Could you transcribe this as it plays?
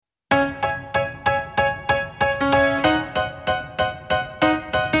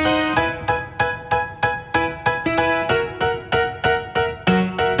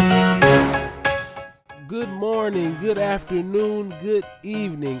afternoon, good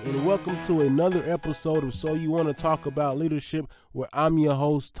evening, and welcome to another episode of So You Want to Talk About Leadership, where I'm your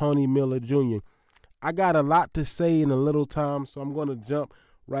host, Tony Miller Jr. I got a lot to say in a little time, so I'm going to jump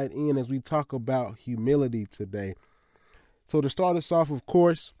right in as we talk about humility today. So to start us off, of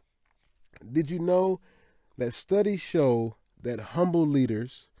course, did you know that studies show that humble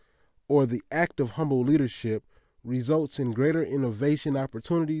leaders, or the act of humble leadership, results in greater innovation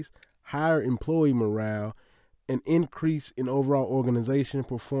opportunities, higher employee morale, an increase in overall organization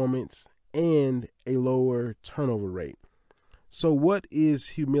performance, and a lower turnover rate. So what is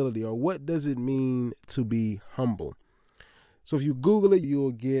humility, or what does it mean to be humble? So if you Google it,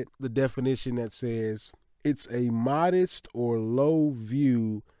 you'll get the definition that says it's a modest or low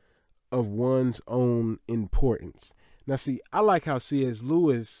view of one's own importance. Now see, I like how C.S.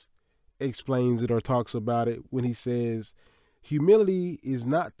 Lewis explains it or talks about it when he says, humility is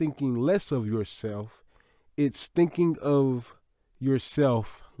not thinking less of yourself, it's thinking of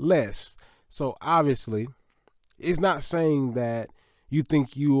yourself less. So obviously, it's not saying that you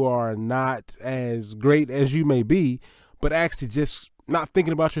think you are not as great as you may be, but actually just not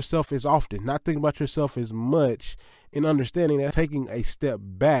thinking about yourself as often, not thinking about yourself as much, and understanding that taking a step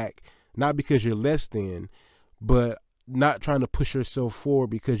back, not because you're less than, but not trying to push yourself forward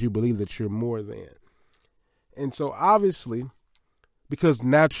because you believe that you're more than. And so obviously, because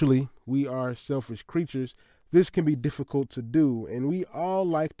naturally we are selfish creatures, this can be difficult to do, and we all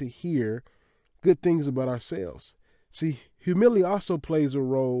like to hear good things about ourselves. See, humility also plays a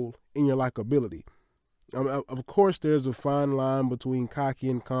role in your likability. Of course, there's a fine line between cocky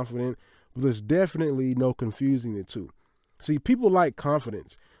and confident, but there's definitely no confusing the two. See, people like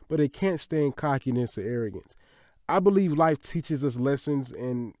confidence, but they can't stand cockiness or arrogance. I believe life teaches us lessons,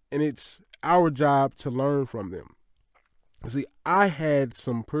 and it's our job to learn from them. See, I had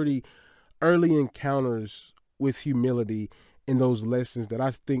some pretty early encounters with humility in those lessons that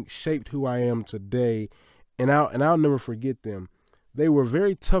I think shaped who I am today, and I'll never forget them. They were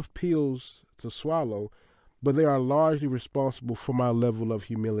very tough pills to swallow, but they are largely responsible for my level of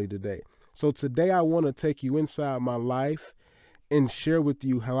humility today. So today I want to take you inside my life and share with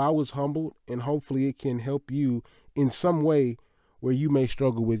you how I was humbled, and hopefully it can help you in some way where you may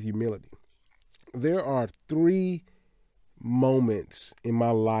struggle with humility. There are 3 moments in my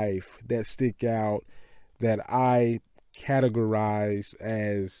life that stick out that I categorize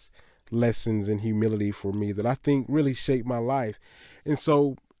as lessons in humility for me that I think really shaped my life. And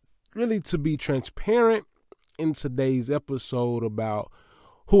so really, to be transparent in today's episode about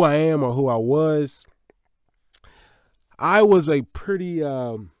who I am or who I was a pretty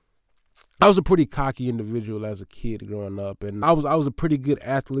cocky individual as a kid growing up, and I was a pretty good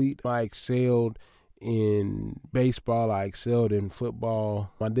athlete. I excelled in baseball, I excelled in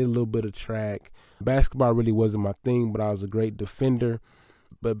football, I did a little bit of track. Basketball really wasn't my thing, but I was a great defender.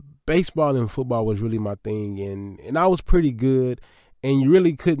 But baseball and football was really my thing, and I was pretty good, and you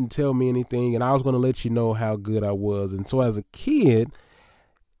really couldn't tell me anything, and I was going to let you know how good I was. And so as a kid,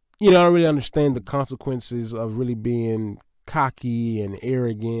 I don't really understand the consequences of really being cocky and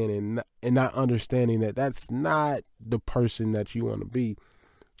arrogant and not understanding that that's not the person that you want to be.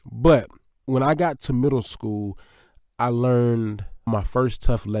 But when I got to middle school, I learned my first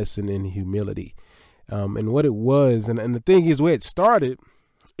tough lesson in humility. And what it was, and the thing is, where it started,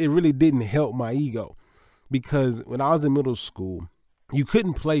 it really didn't help my ego. Because when I was in middle school, you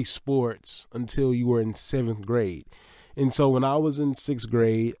couldn't play sports until you were in 7th grade. And so when I was in 6th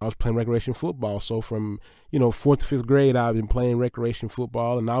grade, I was playing recreation football. So from, 4th to 5th grade, I've been playing recreation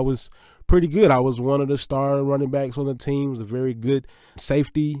football, and I was pretty good. I was one of the star running backs on the team, was a very good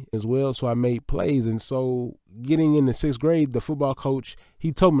safety as well. So I made plays. And so getting into 6th grade, the football coach,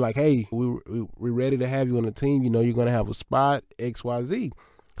 he told me like, hey, we're ready to have you on the team. You're going to have a spot, X, Y, Z.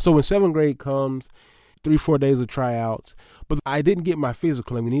 So when 7th grade comes, 3-4 days of tryouts, but I didn't get my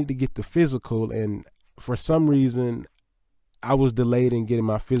physical, and we needed to get the physical. And for some reason, I was delayed in getting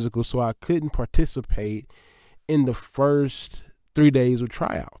my physical, so I couldn't participate in the first 3 days of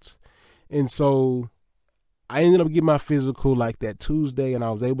tryouts. And so I ended up getting my physical like that Tuesday, and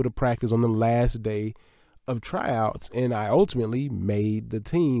I was able to practice on the last day of tryouts, and I ultimately made the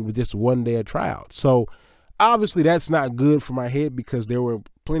team with just 1 day of tryouts. So obviously that's not good for my head, because there were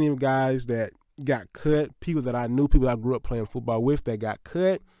plenty of guys that got cut, people that I knew, people I grew up playing football with that got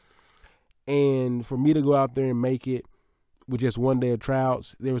cut. And for me to go out there and make it with just 1 day of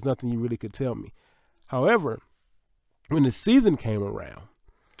tryouts, there was nothing you really could tell me. However, when the season came around,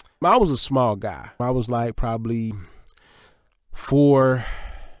 I was a small guy. I was like probably 4'8",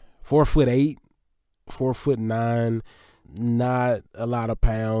 4'9", not a lot of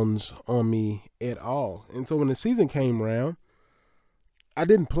pounds on me at all. And so when the season came around, I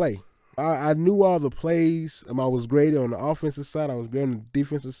didn't play. I knew all the plays. I was graded on the offensive side. I was graded on the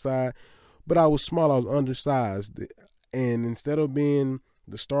defensive side. But I was small. I was undersized. And instead of being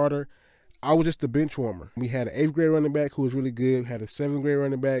the starter, I was just a bench warmer. We had an 8th grade running back who was really good. We had a 7th grade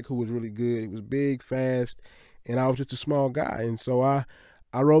running back who was really good. He was big, fast, and I was just a small guy. And so I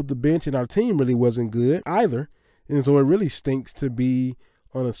rode the bench, and our team really wasn't good either. And so it really stinks to be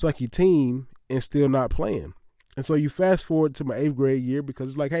on a sucky team and still not playing. And so you fast forward to my 8th grade year because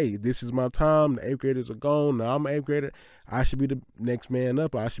it's like, hey, this is my time. The 8th graders are gone. Now I'm an 8th grader. I should be the next man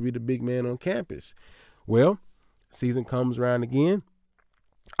up. I should be the big man on campus. Well, season comes around again.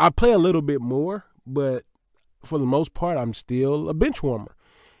 I play a little bit more, but for the most part, I'm still a bench warmer.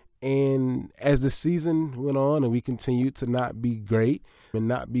 And as the season went on and we continued to not be great and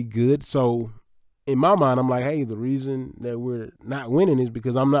not be good, so in my mind, I'm like, hey, the reason that we're not winning is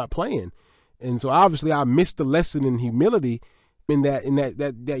because I'm not playing. And so obviously I missed the lesson in humility in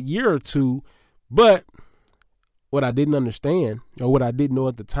that year or two. But what I didn't understand, or what I didn't know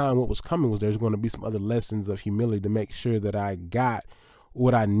at the time, what was coming was there's going to be some other lessons of humility to make sure that I got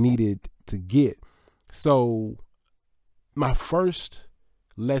what I needed to get. So my first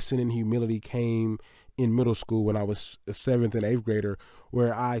lesson in humility came in middle school when I was a 7th and 8th grader,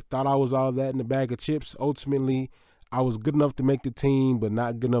 where I thought I was all that in a bag of chips. Ultimately, I was good enough to make the team, but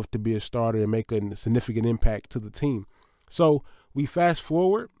not good enough to be a starter and make a significant impact to the team. So we fast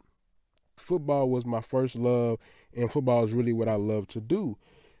forward. Football was my first love, and football is really what I love to do.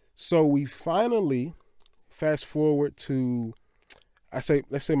 So we finally fast forward to,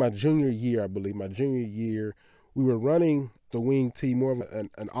 let's say my junior year, I believe. My junior year, we were running the wing T, more of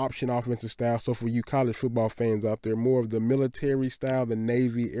an option offensive style. So for you college football fans out there, more of the military style, the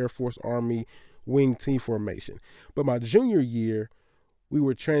Navy, Air Force, Army, wing T formation. But my junior year, we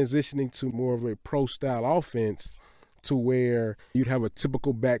were transitioning to more of a pro-style offense, to where you'd have a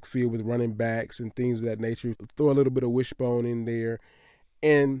typical backfield with running backs and things of that nature, throw a little bit of wishbone in there.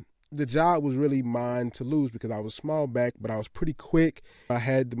 And the job was really mine to lose because I was small back, but I was pretty quick. I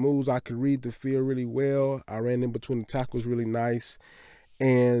had the moves. I could read the field really well. I ran in between the tackles really nice.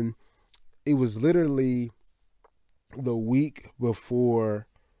 And it was literally the week before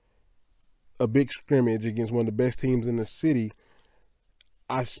a big scrimmage against one of the best teams in the city.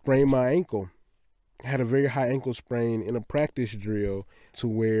 I sprained my ankle. I had a very high ankle sprain in a practice drill, to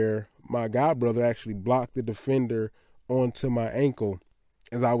where my godbrother actually blocked the defender onto my ankle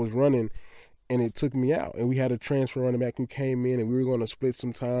as I was running, and it took me out. And we had a transfer running back who came in, and we were going to split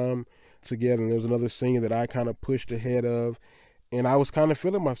some time together. And there was another senior that I kind of pushed ahead of, and I was kind of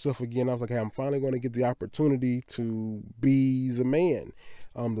feeling myself again. I was like, hey, I'm finally going to get the opportunity to be the man.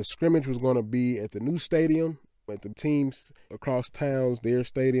 The scrimmage was going to be at the new stadium, at the teams across towns, their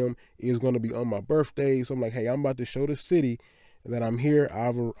stadium. It was going to be on my birthday. So I'm like, hey, I'm about to show the city that I'm here.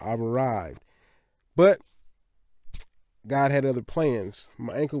 I've arrived. But God had other plans.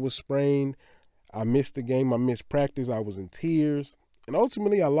 My ankle was sprained. I missed the game. I missed practice. I was in tears. And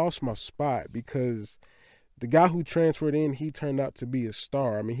ultimately, I lost my spot because the guy who transferred in, he turned out to be a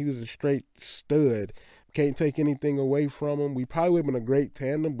star. I mean, he was a straight stud. Can't take anything away from him. We probably would have been a great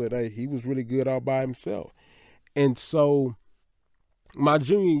tandem, but he was really good all by himself. And so my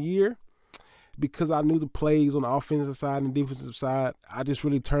junior year, because I knew the plays on the offensive side and defensive side, I just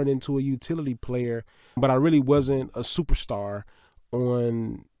really turned into a utility player. But I really wasn't a superstar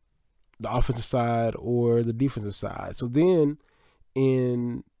on the offensive side or the defensive side. So then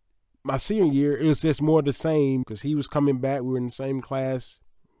in my senior year, it was just more the same because he was coming back. We were in the same class.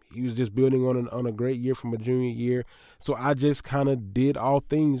 He was just building on a great year from a junior year. So I just kind of did all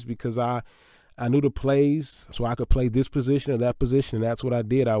things because I knew the plays, so I could play this position or that position, and that's what I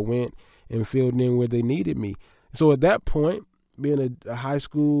did. I went and filled in where they needed me. So at that point, being a high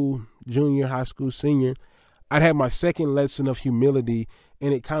school junior, high school senior, I'd had my second lesson of humility,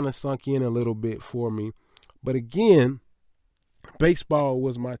 and it kind of sunk in a little bit for me. But again, baseball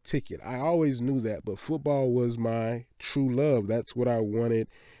was my ticket. I always knew that, but football was my true love. That's what I wanted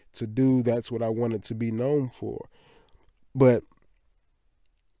to do. That's what I wanted to be known for. But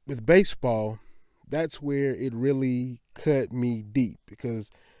with baseball, that's where it really cut me deep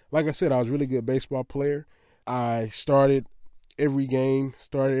because, like I said, I was a really good baseball player. I started every game,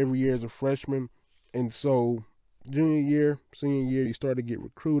 started every year as a freshman. And so junior year, senior year, you start to get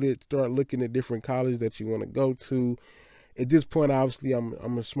recruited, start looking at different colleges that you want to go to. At this point, obviously,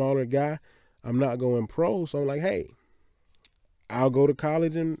 I'm a smaller guy. I'm not going pro. So I'm like, hey, I'll go to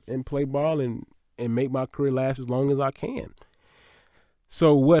college and play ball and make my career last as long as I can.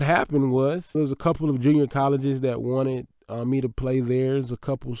 So what happened was there was a couple of junior colleges that wanted me to play there. There's a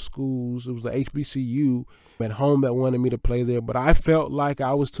couple schools. It was the HBCU at home that wanted me to play there, but I felt like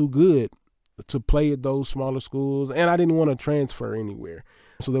I was too good to play at those smaller schools, and I didn't want to transfer anywhere.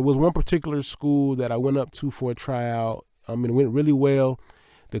 So there was one particular school that I went up to for a tryout. It went really well.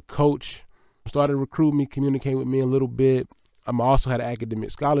 The coach started recruiting me, communicating with me a little bit. I also had an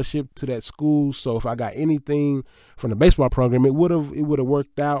academic scholarship to that school, so if I got anything from the baseball program, it would have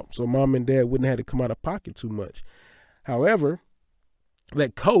worked out. So mom and dad wouldn't have had to come out of pocket too much. However,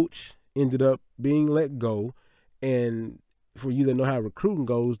 that coach ended up being let go, and for you that know how recruiting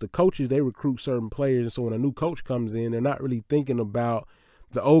goes, the coaches, they recruit certain players, and so when a new coach comes in, they're not really thinking about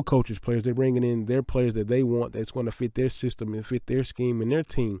the old coaches' players. They're bringing in their players that they want that's going to fit their system and fit their scheme and their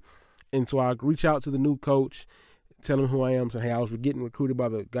team. And so I reach out to the new coach, tell him who I am, say, hey, I was getting recruited by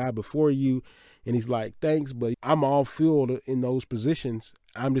the guy before you. And he's like, thanks, but I'm all filled in those positions.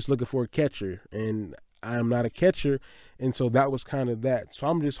 I'm just looking for a catcher, and I'm not a catcher. And so that was kind of that. So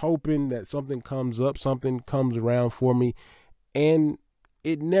I'm just hoping that something comes up, something comes around for me. And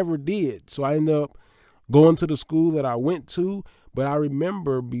it never did. So I ended up going to the school that I went to. But I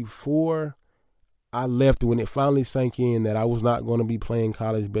remember before I left, when it finally sank in that I was not going to be playing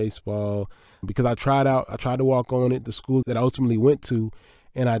college baseball, because I tried to walk on at the school that I ultimately went to,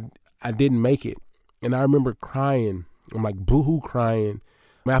 and I didn't make it. And I remember crying. I'm like boohoo crying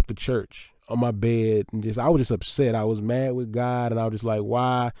after church on my bed, and I was just upset. I was mad with God, and I was just like,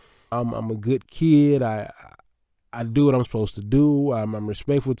 why? I'm a good kid. I do what I'm supposed to do. I'm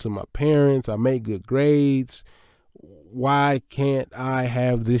respectful to my parents. I make good grades. Why can't I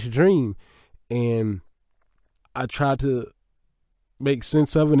have this dream? And I tried to make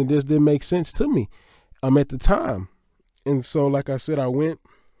sense of it, and it just didn't make sense to me at the time. And so, like I said, I went,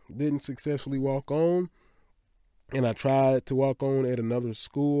 didn't successfully walk on, and I tried to walk on at another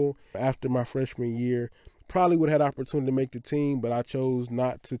school after my freshman year. Probably would have had opportunity to make the team, but I chose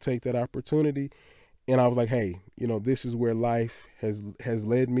not to take that opportunity. And I was like, hey, this is where life has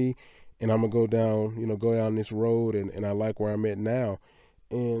led me, and I'm gonna go down this road, and I like where I'm at now.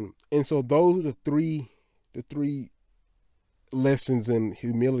 And so those are the three lessons in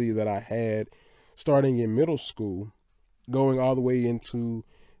humility that I had starting in middle school, going all the way into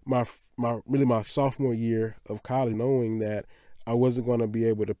my sophomore year of college, knowing that I wasn't going to be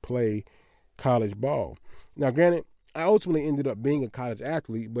able to play college ball. Now, granted, I ultimately ended up being a college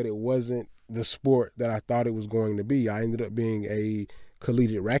athlete, but it wasn't the sport that I thought it was going to be. I ended up being a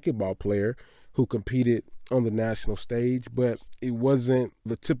collegiate racquetball player who competed on the national stage, but it wasn't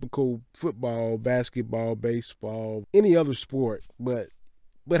the typical football, basketball, baseball, any other sport. But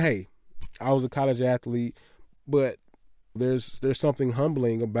hey, I was a college athlete, but there's something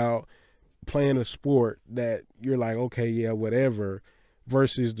humbling about playing a sport that you're like, okay, yeah, whatever,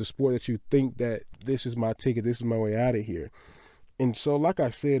 versus the sport that you think that this is my ticket, this is my way out of here. And so, like I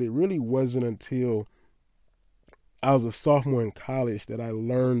said, it really wasn't until I was a sophomore in college that I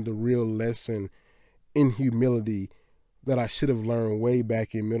learned the real lesson in humility that I should have learned way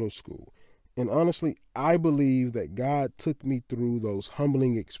back in middle school. And honestly, I believe that God took me through those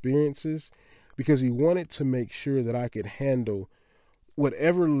humbling experiences because he wanted to make sure that I could handle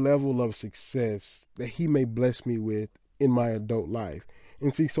whatever level of success that he may bless me with in my adult life.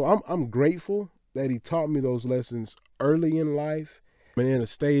 And see, so I'm grateful that he taught me those lessons early in life and in a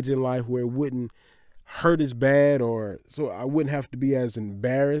stage in life where it wouldn't hurt as bad, or so I wouldn't have to be as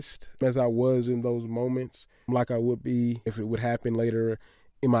embarrassed as I was in those moments like I would be if it would happen later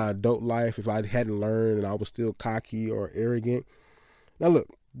in my adult life if I hadn't learned and I was still cocky or arrogant. Now look,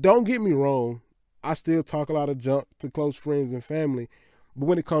 don't get me wrong, I still talk a lot of junk to close friends and family, but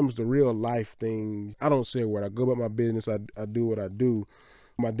when it comes to real life things, I don't say a word. I go about my business, I do what I do.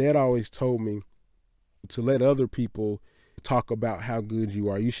 My dad always told me to let other people talk about how good you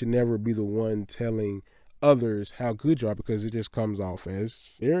are. You should never be the one telling others how good you are because it just comes off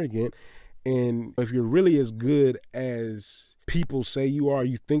as arrogant. And if you're really as good as people say you are,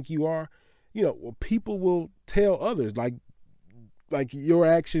 you think you are, people will tell others. Like your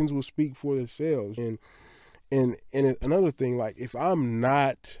actions will speak for themselves. And another thing, like if I'm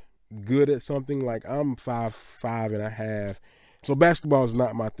not good at something, like I'm 5'5.5", so basketball is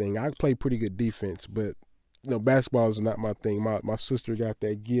not my thing. I play pretty good defense, but basketball is not my thing. My sister got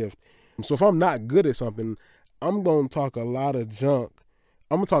that gift. So if I'm not good at something, I'm going to talk a lot of junk.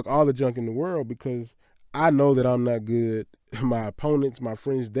 I'm going to talk all the junk in the world because I know that I'm not good. My opponents, my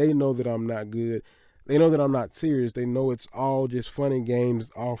friends, they know that I'm not good. They know that I'm not serious. They know it's all just fun and games,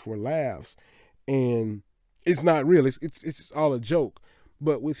 all for laughs. And it's not real. It's all a joke.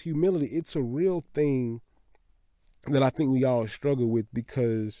 But with humility, it's a real thing that I think we all struggle with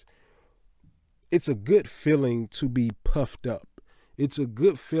because it's a good feeling to be puffed up. It's a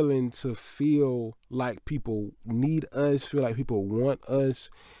good feeling to feel like people need us, feel like people want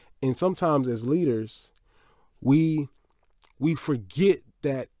us. And sometimes as leaders, we forget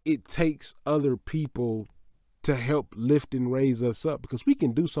that it takes other people to help lift and raise us up, because we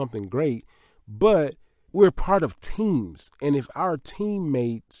can do something great, but we're part of teams. And if our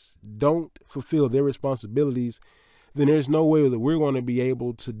teammates don't fulfill their responsibilities, then there's no way that we're going to be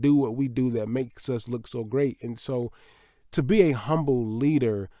able to do what we do that makes us look so great. And so to be a humble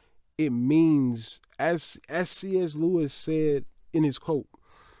leader, it means, as C.S. Lewis said in his quote,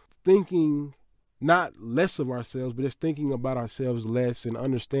 thinking not less of ourselves, but just thinking about ourselves less, and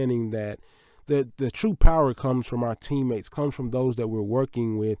understanding that the true power comes from our teammates, comes from those that we're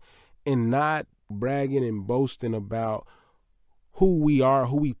working with, and not bragging and boasting about who we are,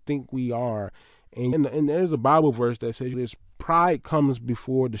 who we think we are. And there's a Bible verse that says this: pride comes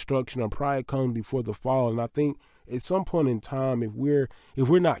before destruction, or pride comes before the fall. And I think at some point in time, if we're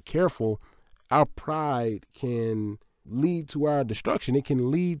not careful, our pride can lead to our destruction. It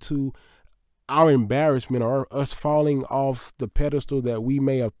can lead to our embarrassment, or us falling off the pedestal that we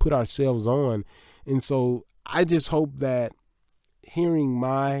may have put ourselves on. And so I just hope that hearing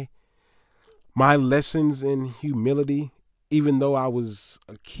my lessons in humility, even though I was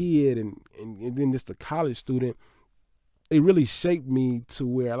a kid and then just a college student, it really shaped me to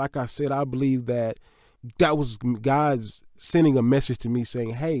where, like I said, I believe that was God's sending a message to me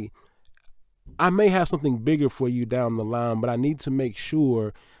saying, hey, I may have something bigger for you down the line, but I need to make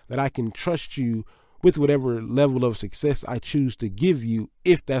sure that I can trust you with whatever level of success I choose to give you,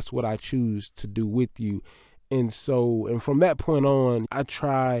 if that's what I choose to do with you. And from that point on, I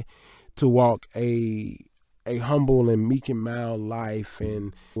try to walk a humble and meek and mild life.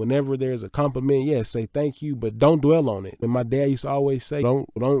 And whenever there's a compliment, yes, say thank you, but don't dwell on it. And my dad used to always say,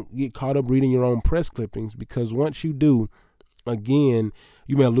 don't get caught up reading your own press clippings, because once you do, again,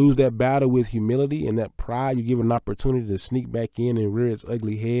 you may lose that battle with humility and that pride. You give it an opportunity to sneak back in and rear its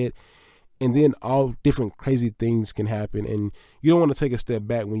ugly head. And then all different crazy things can happen. And you don't want to take a step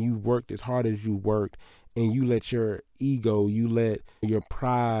back when you've worked as hard as you worked, and you let your ego, you let your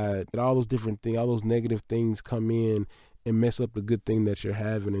pride, and all those different things, all those negative things come in and mess up the good thing that you're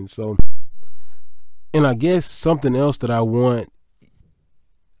having. And I guess something else that I want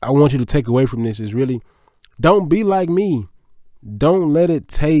you to take away from this is really, don't be like me. Don't let it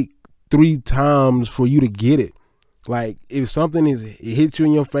take 3 times for you to get it. Like, if something it hits you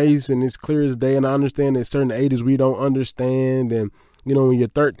in your face and it's clear as day, and I understand that certain ages we don't understand, and when you're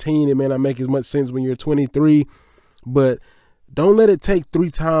 13, it may not make as much sense when you're 23, but don't let it take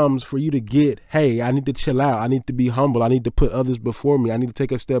 3 times for you to get, hey, I need to chill out. I need to be humble. I need to put others before me. I need to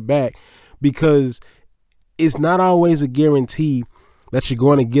take a step back, because it's not always a guarantee that you're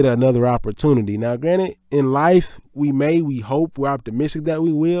going to get another opportunity. Now, granted, in life, we hope, we're optimistic that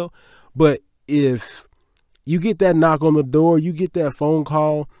we will, but if you get that knock on the door, you get that phone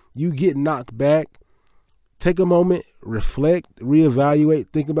call, you get knocked back, take a moment, reflect, reevaluate,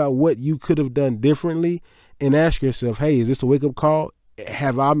 think about what you could have done differently, and ask yourself, hey, is this a wake-up call?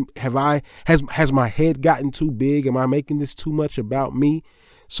 Has my head gotten too big? Am I making this too much about me?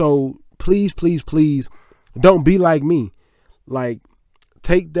 So please, please, please don't be like me. Like,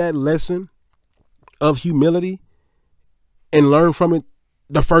 take that lesson of humility and learn from it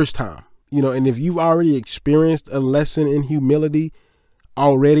the first time. And if you've already experienced a lesson in humility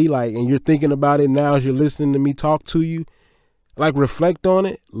already, and you're thinking about it now as you're listening to me talk to you, reflect on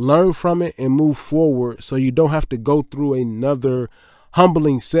it, learn from it, and move forward, so you don't have to go through another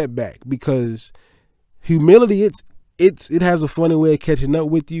humbling setback. Because humility, it has a funny way of catching up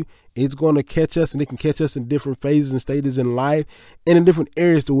with you. It's going to catch us, and it can catch us in different phases and stages in life, and in different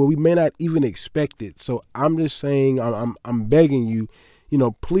areas to where we may not even expect it. So I'm just saying, I'm begging you,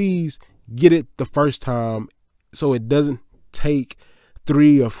 please get it the first time, so it doesn't take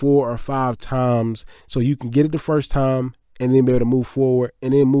 3 or 4 or 5 times, so you can get it the first time and then be able to move forward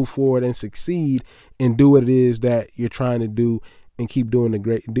and succeed and do what it is that you're trying to do, and keep doing the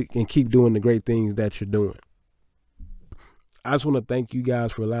great things that you're doing. I just want to thank you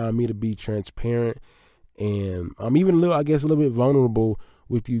guys for allowing me to be transparent, and I'm even a little bit vulnerable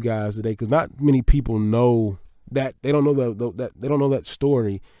with you guys today, because not many people know that. They don't know that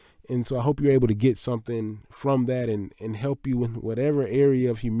story. And so I hope you're able to get something from that and help you in whatever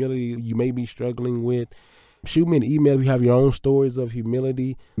area of humility you may be struggling with. Shoot me an email if you have your own stories of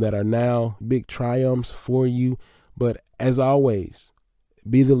humility that are now big triumphs for you. But as always,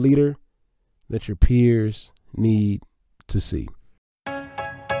 be the leader that your peers need to see.